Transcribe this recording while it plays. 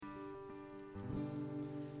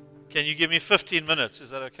Can you give me 15 minutes?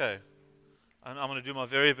 Is that okay? I'm going to do my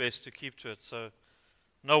very best to keep to it. So,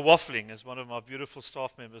 no waffling, as one of my beautiful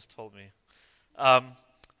staff members told me.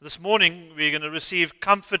 This morning, we're going to receive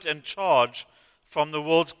comfort and charge from the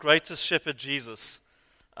world's greatest shepherd, Jesus.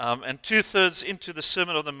 And 2/3 into the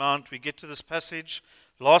Sermon on the Mount, we get to this passage.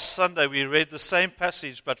 Last Sunday, we read the same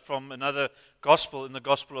passage, but from another gospel, in the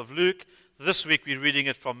Gospel of Luke. This week, we're reading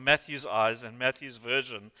it from Matthew's eyes and Matthew's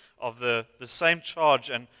version of the same charge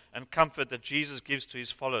and comfort that Jesus gives to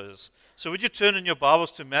his followers. So would you turn in your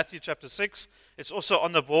Bibles to Matthew chapter 6? It's also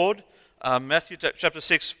on the board. Matthew chapter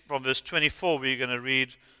 6 from verse 24, we're going to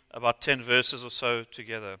read about 10 verses or so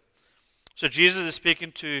together. So Jesus is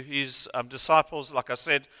speaking to his disciples. Like I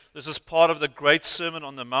said, this is part of the great Sermon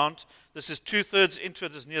on the Mount. This is 2/3 into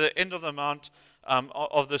it. It's near the end of the Mount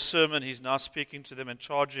of the sermon. He's now speaking to them and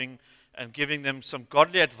charging and giving them some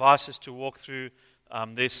godly advice as to walk through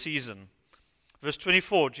their season. Verse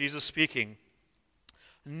 24, Jesus speaking.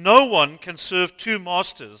 No one can serve two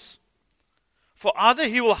masters, for either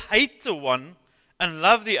he will hate the one and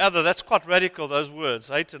love the other. That's quite radical, those words,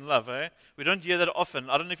 hate and love. We don't hear that often.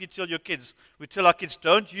 I don't know if you tell your kids. We tell our kids,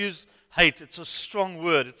 don't use hate. It's a strong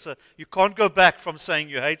word. You can't go back from saying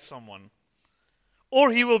you hate someone.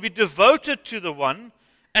 Or he will be devoted to the one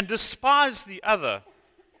and despise the other.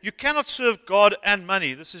 You cannot serve God and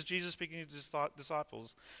money. This is Jesus speaking to his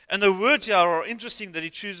disciples. And the words here are interesting that he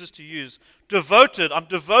chooses to use. Devoted, I'm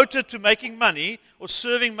devoted to making money or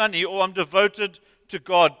serving money, or I'm devoted to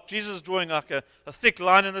God. Jesus is drawing like a thick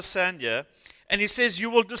line in the sand here. And he says, you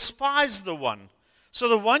will despise the one. So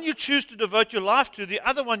the one you choose to devote your life to, the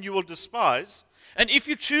other one you will despise. And if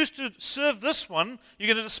you choose to serve this one, you're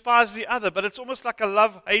going to despise the other. But it's almost like a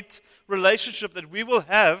love-hate relationship that we will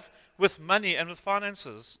have with money and with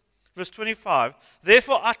finances. Verse 25,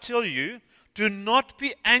 therefore I tell you, do not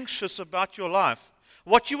be anxious about your life,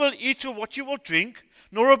 what you will eat or what you will drink,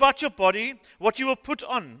 nor about your body, what you will put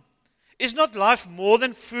on. Is not life more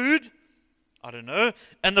than food? I don't know.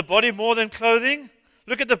 And the body more than clothing?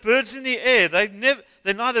 Look at the birds in the air. They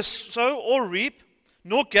neither sow or reap,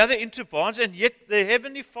 nor gather into barns, and yet their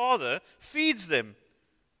heavenly Father feeds them.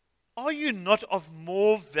 Are you not of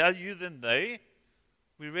more value than they?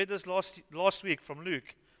 We read this last week from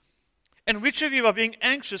Luke. And which of you, by being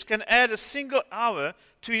anxious, can add a single hour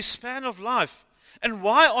to his span of life? And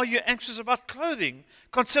why are you anxious about clothing?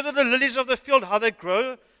 Consider the lilies of the field, how they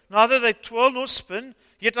grow. Neither they toil nor spin.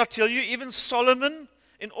 Yet I tell you, even Solomon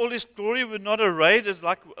in all his glory was not arrayed as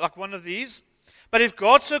like one of these. But if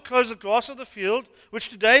God so clothes the grass of the field, which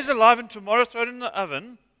today is alive and tomorrow thrown in the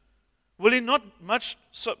oven, will he not much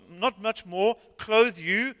more clothe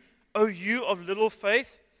you, O you of little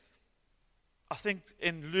faith? I think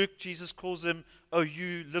in Luke, Jesus calls them, O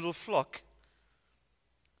you little flock.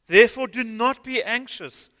 Therefore do not be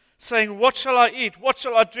anxious, saying, what shall I eat? What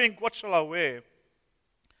shall I drink? What shall I wear?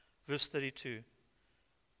 Verse 32.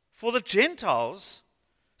 For the Gentiles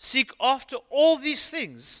seek after all these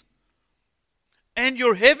things, and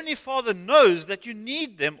your heavenly Father knows that you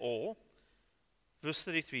need them all. Verse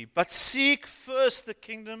 33. But seek first the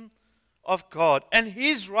kingdom of God and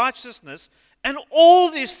his righteousness, and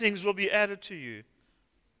all these things will be added to you.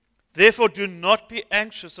 Therefore do not be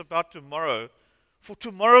anxious about tomorrow, for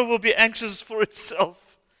tomorrow will be anxious for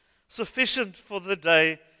itself. Sufficient for the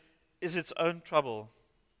day is its own trouble.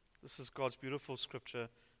 This is God's beautiful scripture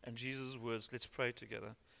and Jesus' words. Let's pray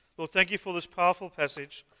together. Lord, thank you for this powerful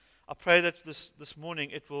passage. I pray that this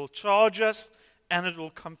morning it will charge us and it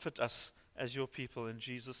will comfort us as your people in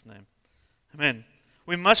Jesus' name. Amen.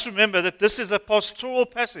 We must remember that this is a pastoral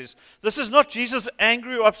passage. This is not Jesus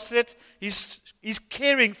angry or upset. He's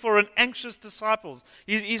caring for an anxious disciples.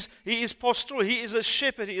 He is pastoral. He is a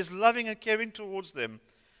shepherd. He is loving and caring towards them.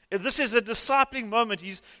 This is a discipling moment.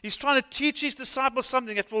 He's trying to teach his disciples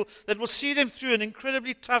something that will see them through an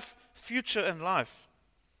incredibly tough future in life.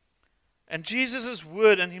 And Jesus'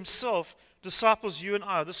 word and himself disciples you and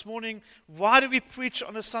I. This morning, why do we preach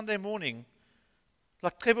on a Sunday morning?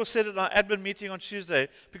 Like Trebo said at our admin meeting on Tuesday,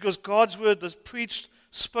 because God's word, the preached,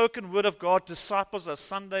 spoken word of God, disciples us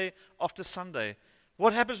Sunday after Sunday.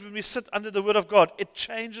 What happens when we sit under the word of God? It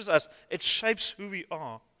changes us. It shapes who we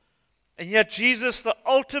are. And yet Jesus, the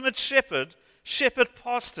ultimate shepherd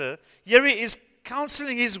pastor, here he is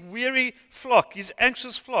counseling his weary flock, his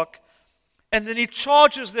anxious flock, and then he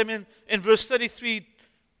charges them in verse 33,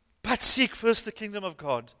 but seek first the kingdom of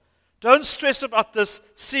God. Don't stress about this.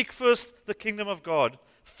 Seek first the kingdom of God.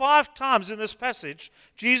 5 times in this passage,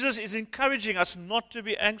 Jesus is encouraging us not to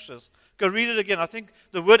be anxious. Go read it again. I think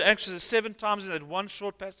the word anxious is 7 times in that one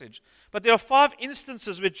short passage. But there are 5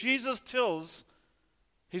 instances where Jesus tells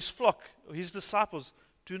his flock, his disciples,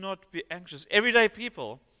 do not be anxious. Everyday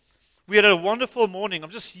people, we had a wonderful morning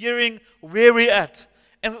of just hearing where we're at.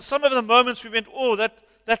 And some of the moments we went, oh,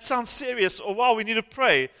 that sounds serious, or wow, we need to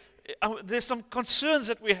pray. There's some concerns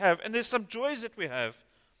that we have, and there's some joys that we have.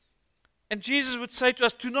 And Jesus would say to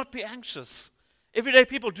us, do not be anxious. Everyday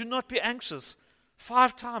people, do not be anxious.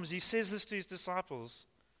 5 times he says this to his disciples.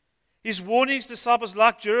 He's warning his disciples,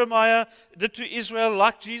 like Jeremiah did to Israel,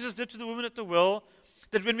 like Jesus did to the woman at the well,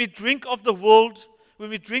 that when we drink of the world, when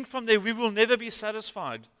we drink from there, we will never be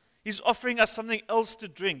satisfied. He's offering us something else to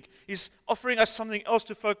drink. He's offering us something else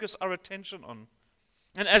to focus our attention on.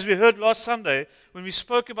 And as we heard last Sunday, when we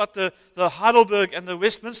spoke about the Heidelberg and the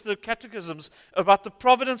Westminster catechisms, about the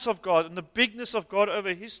providence of God and the bigness of God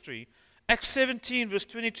over history, Acts 17 verse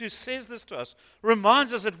 22 says this to us,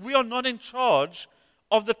 reminds us that we are not in charge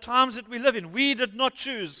of the times that we live in. We did not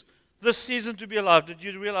choose this season to be alive. Did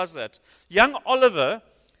you realize that? Young Oliver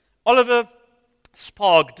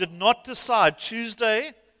Sparg did not decide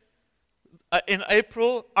Tuesday in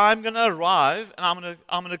April, I'm going to arrive and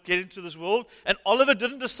I'm going to get into this world. And Oliver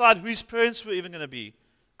didn't decide who his parents were even going to be.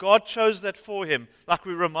 God chose that for him, like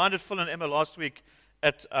we reminded Phil and Emma last week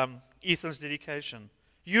at Ethan's dedication.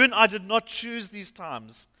 You and I did not choose these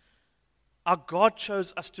times. Our God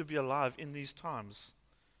chose us to be alive in these times.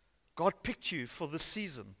 God picked you for this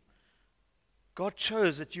season. God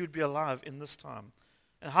chose that you would be alive in this time.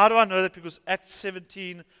 And how do I know that? Because Acts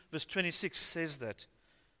 17 verse 26 says that.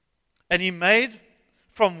 And he made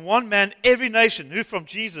from one man every nation, who from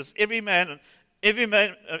Jesus, every nation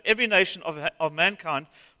of mankind,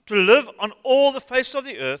 to live on all the face of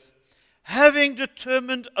the earth, having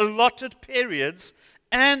determined allotted periods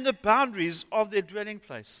and the boundaries of their dwelling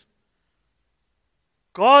place.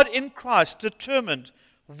 God in Christ determined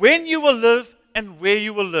when you will live and where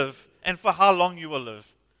you will live and for how long you will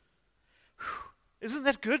live. Isn't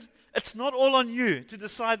that good? It's not all on you to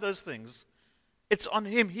decide those things. It's on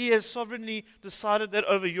Him. He has sovereignly decided that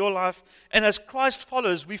over your life. And as Christ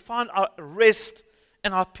follows, we find our rest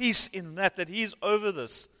and our peace in that He's over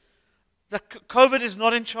this. That COVID is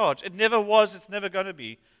not in charge. It never was. It's never going to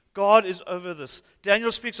be. God is over this.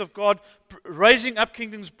 Daniel speaks of God raising up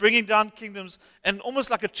kingdoms, bringing down kingdoms, and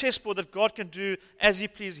almost like a chessboard that God can do as He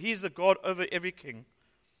pleases. He's the God over every king.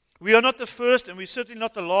 We are not the first, and we're certainly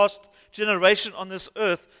not the last generation on this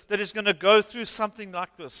earth that is going to go through something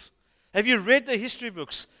like this. Have you read the history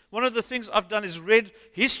books? One of the things I've done is read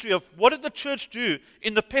history of what did the church do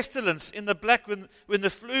in the pestilence, in the black, when the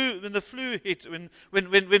flu hit, when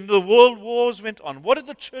the world wars went on. What did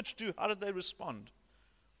the church do? How did they respond?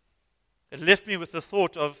 It left me with the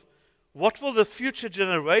thought of, what will the future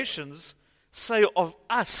generations say of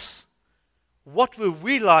us? What were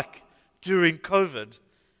we like during COVID?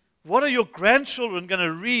 What are your grandchildren going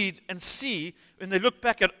to read and see when they look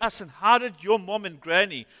back at us, and how did your mom and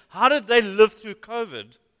granny, how did they live through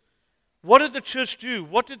COVID? What did the church do?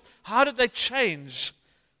 How did they change?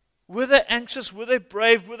 Were they anxious? Were they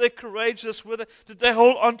brave? Were they courageous? Did they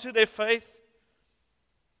hold on to their faith?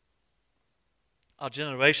 Our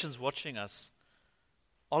generation's watching us.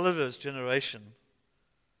 Oliver's generation,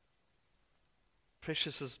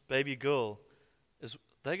 Precious's baby girl,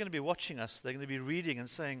 they're going to be watching us. They're going to be reading and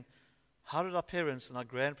saying, how did our parents and our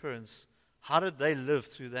grandparents, how did they live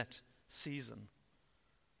through that season?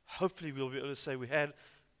 Hopefully we'll be able to say we had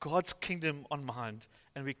God's kingdom on mind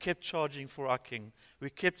and we kept charging for our King. We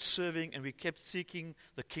kept serving and we kept seeking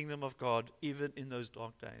the kingdom of God even in those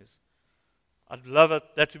dark days. I'd love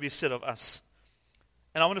that to be said of us.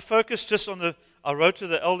 And I want to focus just on I wrote to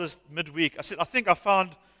the elders midweek. I said, I think I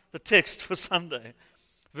found the text for Sunday.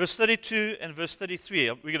 Verse 32 and verse 33.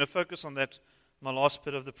 We're going to focus on that, my last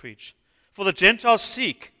bit of the preach. For the Gentiles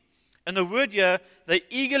seek. And the word here, they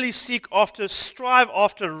eagerly seek after, strive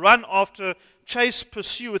after, run after, chase,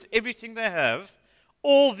 pursue with everything they have.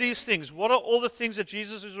 All these things. What are all the things that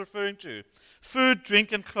Jesus is referring to? Food,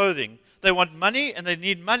 drink, and clothing. They want money, and they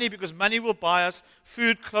need money because money will buy us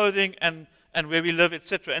food, clothing, and where we live,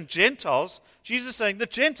 etc. And Gentiles, Jesus is saying the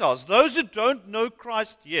Gentiles, those who don't know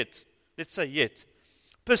Christ yet, let's say yet,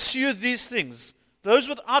 pursue these things. Those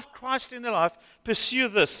without Christ in their life, pursue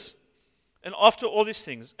this. And after all these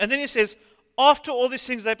things. And then he says, after all these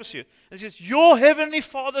things they pursue. And he says, your heavenly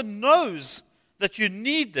Father knows that you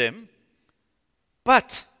need them,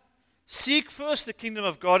 but seek first the kingdom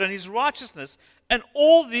of God and His righteousness, and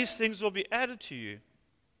all these things will be added to you.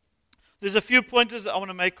 There's a few pointers that I want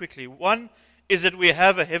to make quickly. One is that we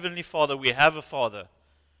have a heavenly Father. We have a Father.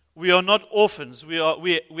 We are not orphans. We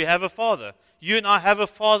have a Father. You and I have a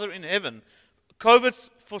Father in heaven. COVID,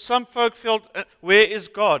 for some folk, felt, where is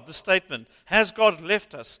God? The statement. Has God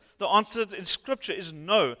left us? The answer in Scripture is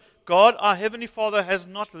no. God, our Heavenly Father, has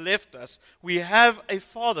not left us. We have a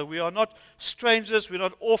Father. We are not strangers. We're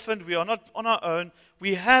not orphaned. We are not on our own.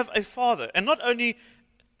 We have a Father. And not only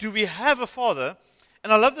do we have a Father,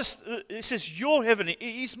 and I love this, it says, your Heavenly,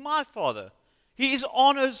 He's my Father. He is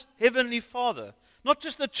Anna's Heavenly Father. Not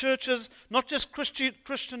just the churches, not just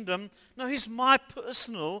Christendom. No, He's my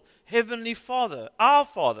personal Heavenly Father. Our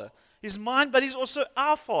Father. He's mine, but He's also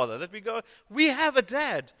our Father. That we have a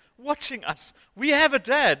dad watching us. We have a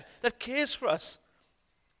dad that cares for us.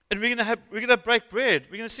 And we're going to break bread.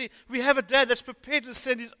 We're going to see, we have a dad that's prepared to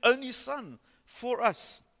send His only Son for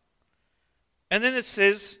us. And then it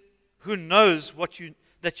says, who knows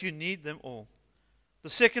that you need them all. The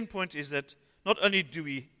second point is that not only do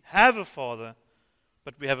we have a Father,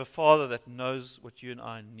 but we have a Father that knows what you and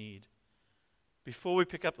I need. Before we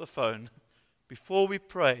pick up the phone, before we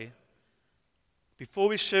pray, before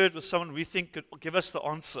we share it with someone we think could give us the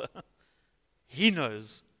answer, He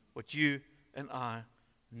knows what you and I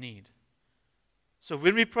need. So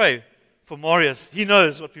when we pray for Marius, He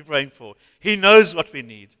knows what we're praying for. He knows what we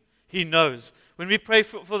need. He knows. When we pray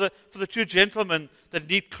for the two gentlemen that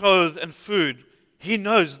need clothes and food, He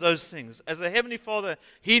knows those things. As a Heavenly Father,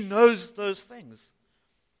 He knows those things.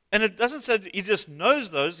 And it doesn't say He just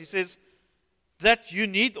knows those. He says that you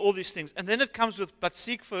need all these things. And then it comes with, but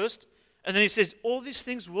seek first. And then He says, all these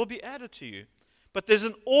things will be added to you. But there's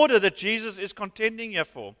an order that Jesus is contending here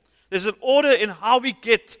for. There's an order in how we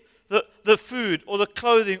get the food or the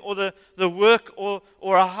clothing or the work or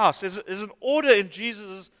our house. There's an order in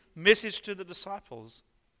Jesus' message to the disciples.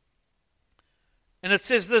 And it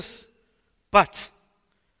says this, but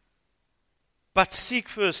seek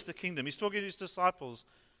first the kingdom. He's talking to His disciples.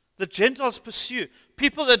 The Gentiles pursue.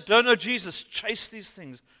 People that don't know Jesus chase these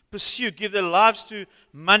things. Pursue, give their lives to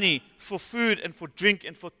money, for food and for drink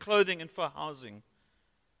and for clothing and for housing.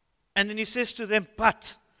 And then He says to them,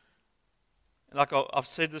 but, like I've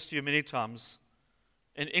said this to you many times,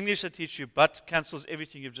 in English I teach you, but cancels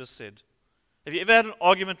everything you've just said. Have you ever had an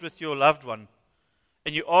argument with your loved one,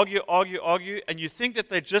 and you argue, and you think that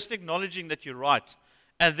they're just acknowledging that you're right,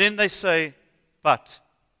 and then they say, but,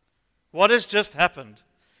 what has just happened?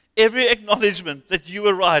 Every acknowledgement that you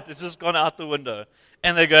were right has just gone out the window.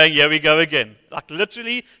 And they're going, here we go again. Like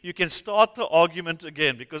literally, you can start the argument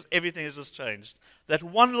again because everything has just changed. That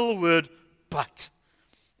one little word, but.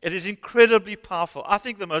 It is incredibly powerful. I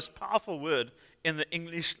think the most powerful word in the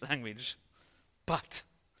English language. But.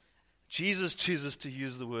 Jesus chooses to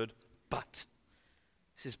use the word but.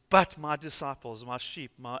 He says, but my disciples, my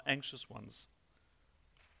sheep, my anxious ones,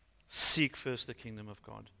 seek first the kingdom of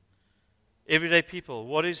God. Everyday people,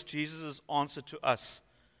 what is Jesus' answer to us?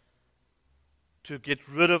 To get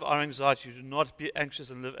rid of our anxiety, to not be anxious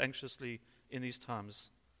and live anxiously in these times.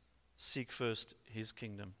 Seek first His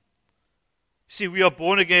kingdom. See, we are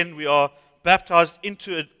born again, we are baptized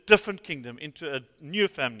into a different kingdom, into a new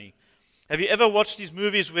family. Have you ever watched these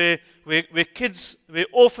movies where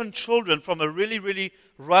orphan children from a really, really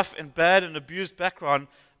rough and bad and abused background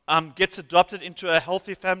gets adopted into a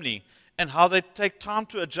healthy family, and how they take time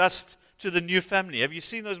to adjust to the new family? Have you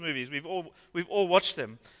seen those movies? We've all watched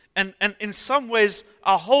them. And in some ways,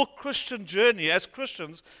 our whole Christian journey as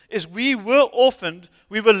Christians is we were orphaned,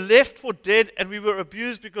 we were left for dead, and we were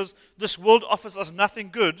abused because this world offers us nothing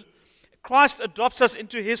good. Christ adopts us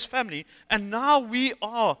into His family, and now we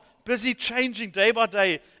are busy changing day by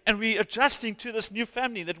day, and we're adjusting to this new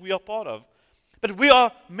family that we are part of. But we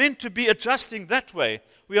are meant to be adjusting that way.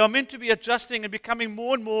 We are meant to be adjusting and becoming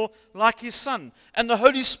more and more like His Son. And the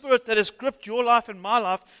Holy Spirit that has gripped your life and my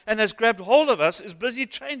life and has grabbed hold of us is busy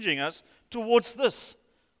changing us towards this,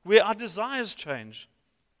 where our desires change.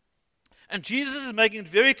 And Jesus is making it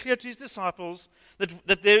very clear to His disciples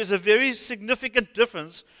that there is a very significant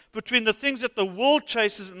difference between the things that the world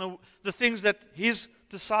chases and the things that His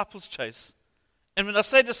disciples chase. And when I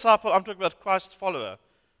say disciple, I'm talking about Christ follower.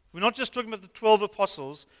 We're not just talking about the 12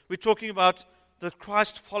 apostles. We're talking about the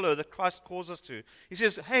Christ follower that Christ calls us to. He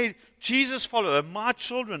says, hey, Jesus follower, my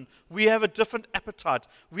children, we have a different appetite.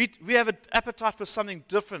 We have an appetite for something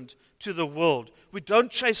different to the world. We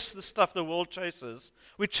don't chase the stuff the world chases.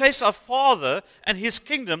 We chase our Father and His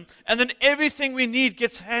kingdom, and then everything we need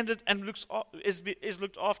gets handed and is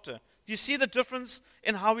looked after. Do you see the difference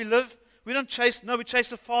in how we live? We chase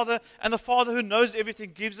the Father, and the Father who knows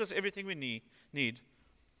everything gives us everything we need.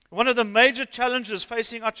 One of the major challenges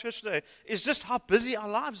facing our church today is just how busy our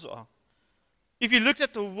lives are. If you looked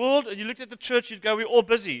at the world and you looked at the church, you'd go, we're all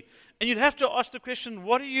busy. And you'd have to ask the question,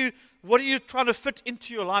 what are you trying to fit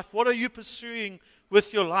into your life? What are you pursuing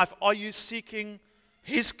with your life? Are you seeking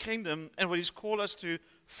His kingdom and what He's called us to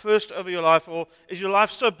first over your life? Or is your life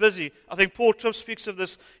so busy? I think Paul Tripp speaks of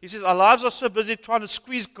this. He says, our lives are so busy trying to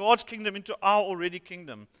squeeze God's kingdom into our already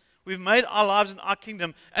kingdom. We've made our lives in our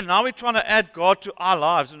kingdom, and now we're trying to add God to our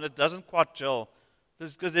lives, and it doesn't quite gel.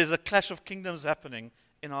 Because there's a clash of kingdoms happening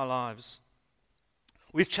in our lives.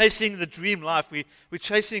 We're chasing the dream life. We've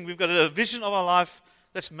got a vision of our life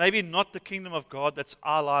that's maybe not the kingdom of God, that's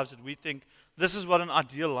our lives, that we think this is what an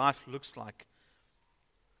ideal life looks like.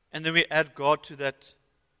 And then we add God to that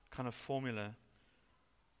kind of formula.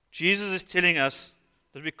 Jesus is telling us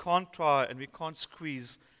that we can't try and we can't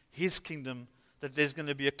squeeze His kingdom, that there's going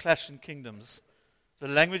to be a clash in kingdoms. The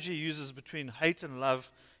language He uses between hate and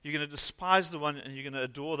love, you're going to despise the one and you're going to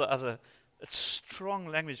adore the other. It's strong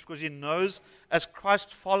language because He knows as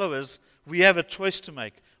Christ followers, we have a choice to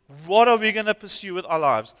make. What are we going to pursue with our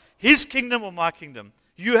lives? His kingdom or my kingdom?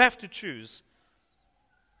 You have to choose.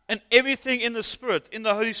 And everything in the Spirit, in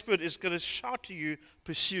the Holy Spirit, is going to shout to you,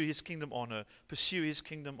 pursue His kingdom honor. Pursue His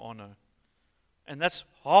kingdom honor. And that's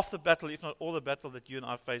half the battle, if not all the battle that you and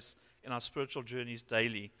I face in our spiritual journeys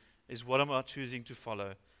daily, is what am I choosing to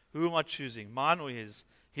follow? Who am I choosing? Mine or His?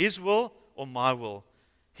 His will or my will?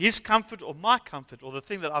 His comfort or my comfort, or the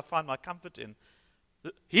thing that I find my comfort in?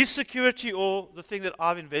 His security or the thing that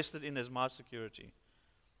I've invested in as my security?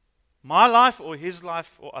 My life or His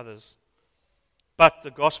life or others? But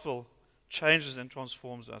the gospel changes and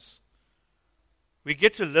transforms us. We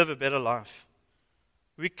get to live a better life.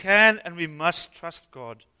 We can and we must trust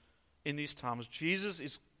God in these times. Jesus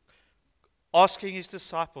is asking His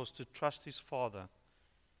disciples to trust His Father.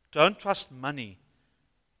 Don't trust money.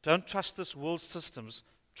 Don't trust this world's systems.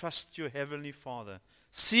 Trust your Heavenly Father.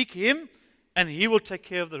 Seek Him and He will take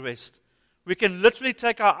care of the rest. We can literally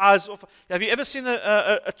take our eyes off. Have you ever seen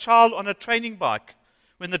a child on a training bike?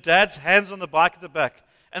 When the dad's hands on the bike at the back,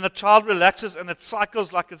 and the child relaxes and it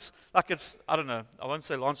cycles like it's I don't know, I won't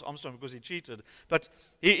say Lance Armstrong because he cheated, but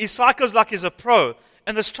he cycles like he's a pro,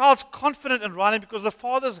 and this child's confident in riding because the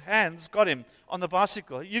father's hands got him on the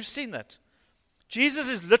bicycle. You've seen that. Jesus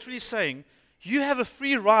is literally saying, you have a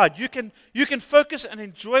free ride. You can focus and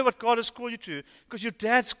enjoy what God has called you to because your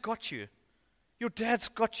dad's got you. Your dad's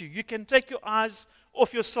got you. You can take your eyes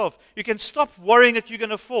off yourself. You can stop worrying that you're going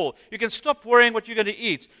to fall. You can stop worrying what you're going to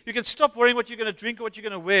eat. You can stop worrying what you're going to drink or what you're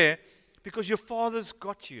going to wear because your Father's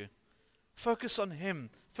got you. Focus on Him.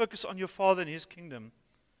 Focus on your Father and His kingdom.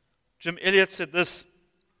 Jim Elliot said this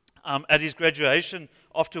at his graduation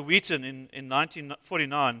after Wheaton in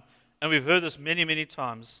 1949, and we've heard this many, many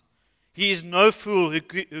times. He is no fool who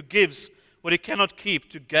gives what he cannot keep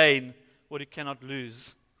to gain what he cannot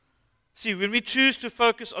lose. See, when we choose to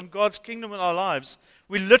focus on God's kingdom in our lives,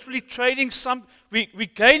 we're literally we're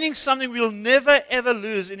gaining something we'll never ever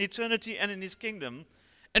lose in eternity and in His kingdom,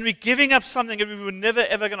 and we're giving up something that we were never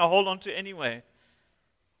ever going to hold on to anyway.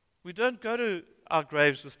 We don't go to our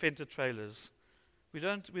graves with Fenta trailers. We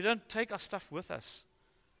don't take our stuff with us.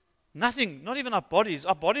 Nothing, not even our bodies.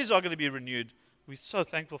 Our bodies are going to be renewed. We're so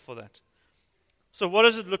thankful for that. So what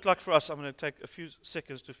does it look like for us? I'm going to take a few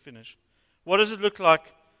seconds to finish. What does it look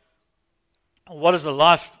like? What does a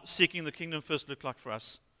life seeking the kingdom first look like for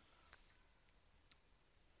us?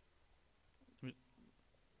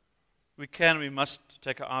 We must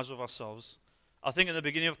take our eyes off ourselves. I think in the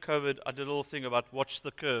beginning of COVID, I did a little thing about watch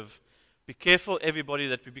the curve. Be careful, everybody,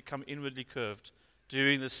 that we become inwardly curved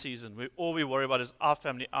during this season. All we worry about is our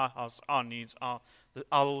family, our house, our needs, our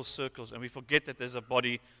little circles, and we forget that there's a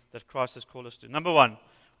body that Christ has called us to. Number one,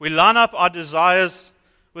 we line up our desires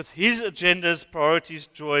with His agendas, priorities,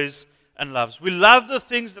 joys, and loves. We love the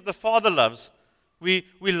things that the Father loves. We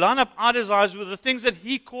line up our desires with the things that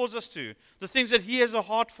He calls us to, the things that He has a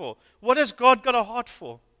heart for. What has God got a heart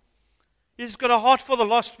for? He's got a heart for the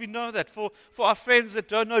lost. We know that. For our friends that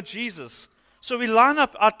don't know Jesus. So we line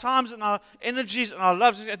up our times and our energies and our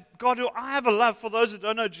loves. And God, do I have a love for those that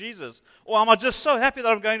don't know Jesus? Or am I just so happy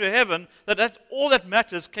that I'm going to heaven that that's all that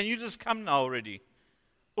matters? Can you just come now already?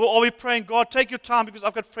 Or are we praying, God, take your time because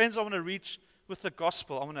I've got friends I want to reach with the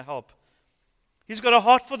gospel. I want to help. He's got a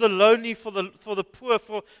heart for the lonely, for the poor,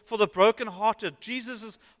 for the brokenhearted.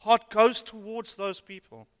 Jesus' heart goes towards those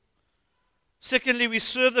people. Secondly, we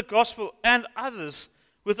serve the gospel and others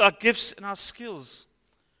with our gifts and our skills.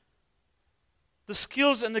 The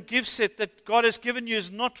skills and the gift set that God has given you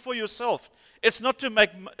is not for yourself. It's not to make,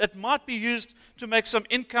 it might be used to make some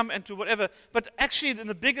income and to whatever, but actually in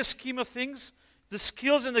the bigger scheme of things, the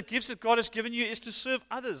skills and the gifts that God has given you is to serve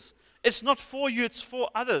others. It's not for you, it's for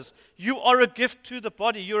others. You are a gift to the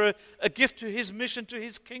body. You're a gift to His mission, to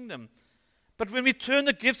His kingdom. But when we turn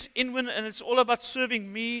the gifts inward and it's all about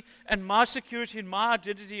serving me and my security and my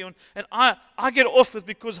identity, and I get off with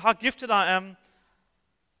because how gifted I am,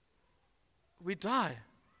 we die.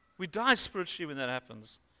 We die spiritually when that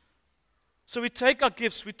happens. So we take our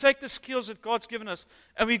gifts, we take the skills that God's given us,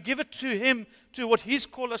 and we give it to Him, to what He's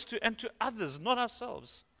called us to, and to others, not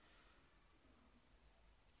ourselves.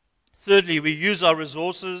 Thirdly, we use our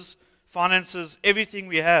resources, finances, everything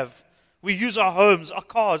we have. We use our homes, our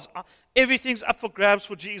cars, everything's up for grabs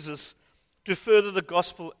for Jesus to further the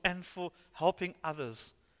gospel and for helping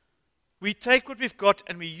others. We take what we've got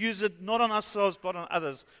and we use it not on ourselves but on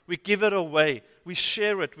others. We give it away. We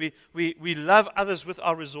share it. We love others with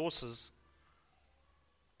our resources.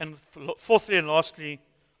 And fourthly and lastly,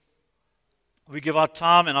 we give our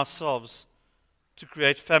time and ourselves to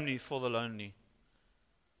create family for the lonely.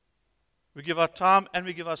 We give our time and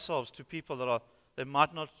we give ourselves to people that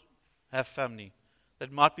might not have family,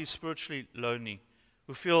 that might be spiritually lonely,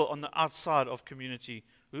 who feel on the outside of community,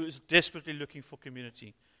 who is desperately looking for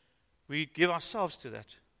community. We give ourselves to that.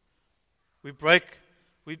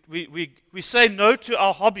 We say no to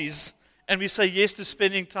our hobbies and we say yes to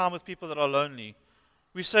spending time with people that are lonely.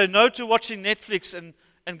 We say no to watching Netflix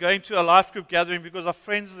and going to a life group gathering because our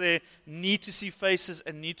friends there need to see faces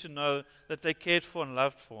and need to know that they're cared for and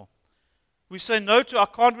loved for. We say no to, I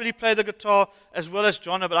can't really play the guitar as well as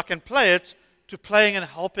Jono, but I can play it, to playing and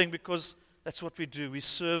helping because that's what we do. We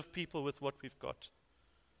serve people with what we've got.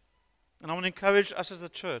 And I want to encourage us as a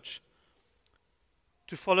church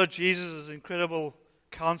to follow Jesus' incredible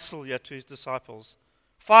counsel here to His disciples.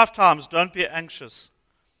 5 times, don't be anxious.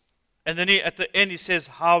 And then at the end he says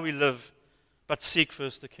how we live, but seek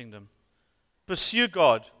first the kingdom. Pursue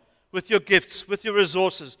God with your gifts, with your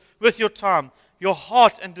resources, with your time, your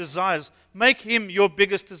heart and desires. Make Him your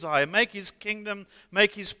biggest desire. Make His kingdom,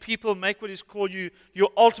 make His people, make what He's called you your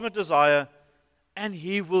ultimate desire, and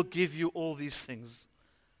He will give you all these things.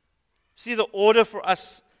 See, the order for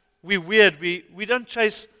us, we're weird. We don't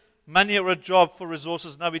chase money or a job for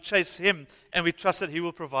resources. No, we chase Him, and we trust that He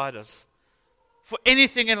will provide us. For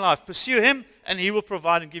anything in life, pursue Him, and He will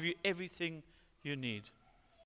provide and give you everything you need.